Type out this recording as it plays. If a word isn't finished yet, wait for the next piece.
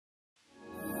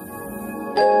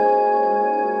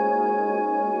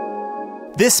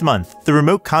This month, the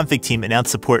Remote Config team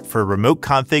announced support for Remote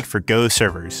Config for Go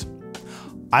servers.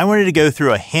 I wanted to go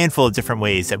through a handful of different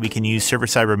ways that we can use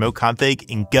server-side Remote Config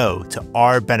in Go to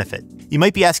our benefit. You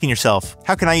might be asking yourself,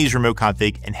 how can I use Remote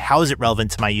Config and how is it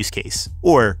relevant to my use case?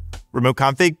 Or Remote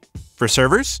Config for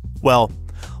servers? Well,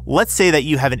 let's say that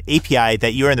you have an API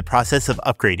that you are in the process of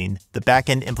upgrading the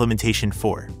backend implementation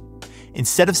for.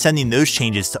 Instead of sending those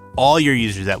changes to all your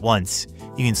users at once,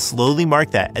 you can slowly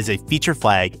mark that as a feature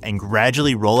flag and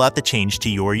gradually roll out the change to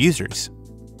your users.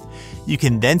 You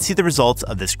can then see the results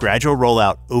of this gradual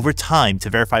rollout over time to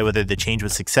verify whether the change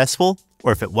was successful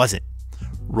or if it wasn't.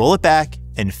 Roll it back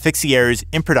and fix the errors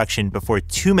in production before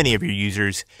too many of your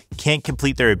users can't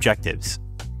complete their objectives.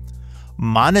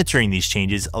 Monitoring these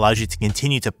changes allows you to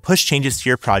continue to push changes to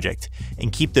your project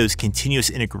and keep those continuous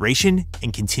integration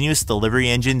and continuous delivery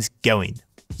engines going.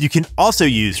 You can also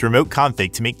use Remote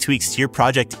Config to make tweaks to your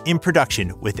project in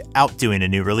production without doing a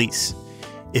new release.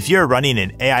 If you're running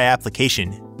an AI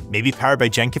application, maybe powered by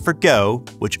Jenkins for Go,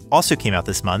 which also came out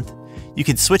this month, you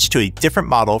can switch to a different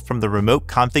model from the Remote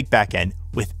Config backend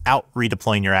without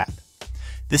redeploying your app.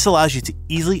 This allows you to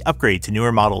easily upgrade to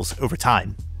newer models over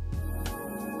time.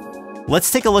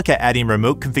 Let's take a look at adding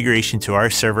remote configuration to our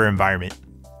server environment.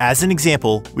 As an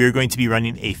example, we are going to be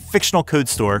running a fictional code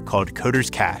store called Coder's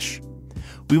Cache.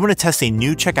 We want to test a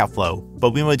new checkout flow,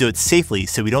 but we want to do it safely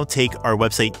so we don't take our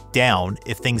website down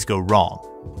if things go wrong.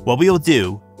 What we will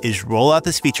do is roll out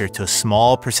this feature to a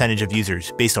small percentage of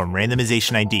users based on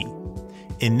randomization ID.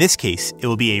 In this case, it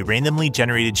will be a randomly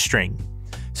generated string.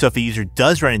 So if a user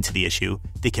does run into the issue,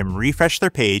 they can refresh their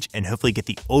page and hopefully get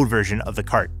the old version of the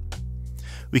cart.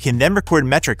 We can then record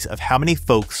metrics of how many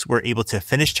folks were able to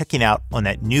finish checking out on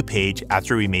that new page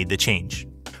after we made the change.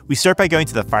 We start by going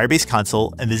to the Firebase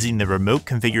console and visiting the remote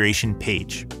configuration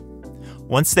page.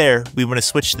 Once there, we want to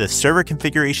switch to the server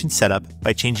configuration setup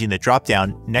by changing the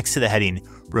dropdown next to the heading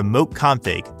Remote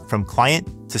Config from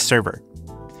client to server.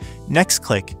 Next,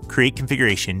 click Create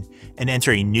Configuration and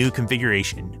enter a new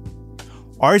configuration.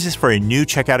 Ours is for a new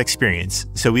checkout experience,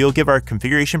 so we will give our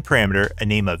configuration parameter a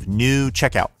name of New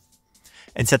Checkout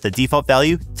and set the default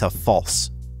value to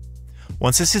false.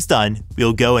 Once this is done, we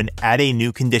will go and add a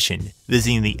new condition,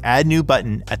 visiting the Add New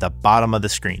button at the bottom of the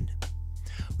screen.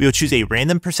 We will choose a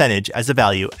random percentage as a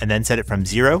value and then set it from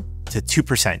 0 to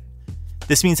 2%.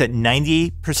 This means that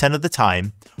 98% of the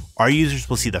time, our users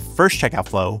will see the first checkout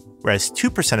flow, whereas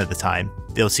 2% of the time,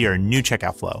 they'll see our new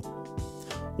checkout flow.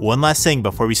 One last thing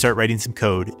before we start writing some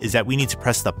code is that we need to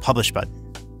press the Publish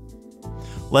button.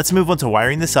 Let's move on to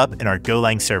wiring this up in our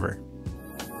Golang server.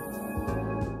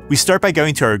 We start by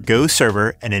going to our Go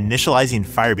server and initializing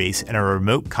Firebase and our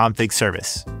remote config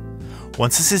service.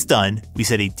 Once this is done, we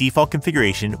set a default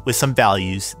configuration with some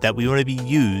values that we want to be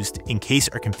used in case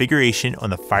our configuration on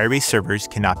the Firebase servers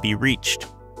cannot be reached.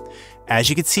 As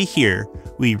you can see here,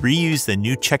 we reuse the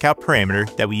new checkout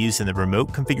parameter that we used in the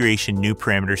remote configuration new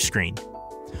parameter screen.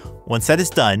 Once that is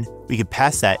done, we can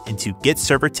pass that into get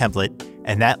server template,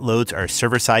 and that loads our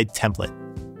server-side template.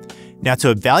 Now,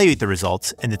 to evaluate the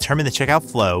results and determine the checkout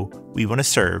flow we want to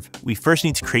serve, we first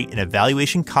need to create an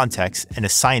evaluation context and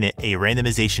assign it a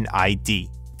randomization ID.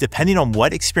 Depending on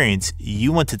what experience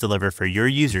you want to deliver for your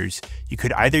users, you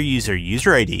could either use their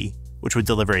user ID, which would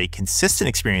deliver a consistent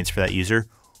experience for that user,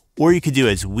 or you could do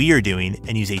as we are doing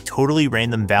and use a totally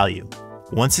random value.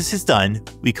 Once this is done,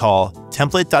 we call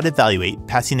template.evaluate,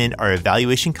 passing in our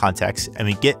evaluation context, and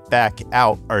we get back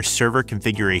out our server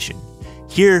configuration.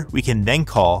 Here, we can then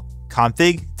call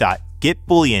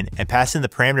config.getBoolean and pass in the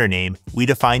parameter name we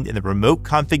defined in the remote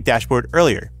config dashboard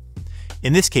earlier.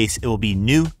 In this case, it will be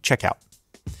new checkout.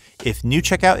 If new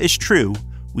checkout is true,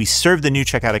 we serve the new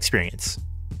checkout experience.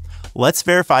 Let's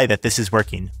verify that this is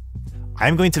working.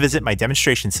 I'm going to visit my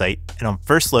demonstration site, and on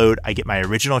first load, I get my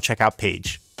original checkout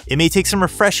page. It may take some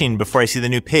refreshing before I see the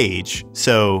new page,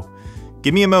 so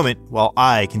give me a moment while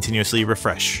I continuously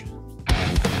refresh.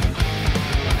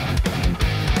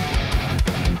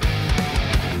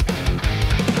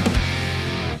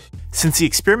 Since the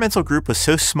experimental group was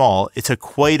so small, it took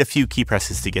quite a few key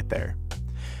presses to get there.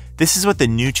 This is what the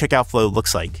new checkout flow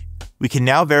looks like. We can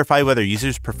now verify whether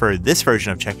users prefer this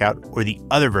version of checkout or the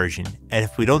other version, and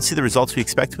if we don't see the results we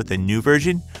expect with the new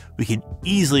version, we can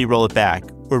easily roll it back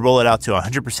or roll it out to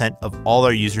 100% of all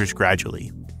our users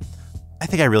gradually. I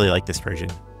think I really like this version.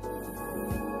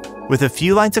 With a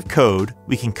few lines of code,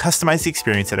 we can customize the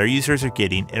experience that our users are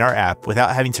getting in our app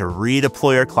without having to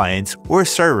redeploy our clients or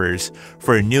servers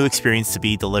for a new experience to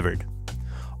be delivered.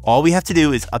 All we have to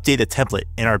do is update a template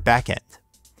in our backend.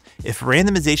 If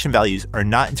randomization values are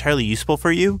not entirely useful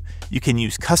for you, you can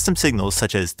use custom signals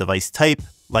such as device type,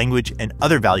 language, and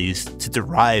other values to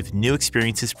derive new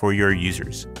experiences for your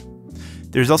users.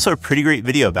 There's also a pretty great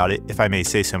video about it, if I may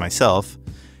say so myself.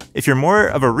 If you're more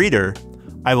of a reader,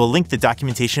 I will link the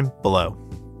documentation below.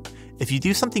 If you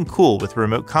do something cool with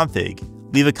remote config,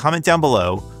 leave a comment down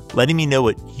below letting me know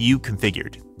what you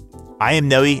configured. I am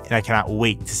Nohe, and I cannot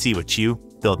wait to see what you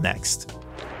build next.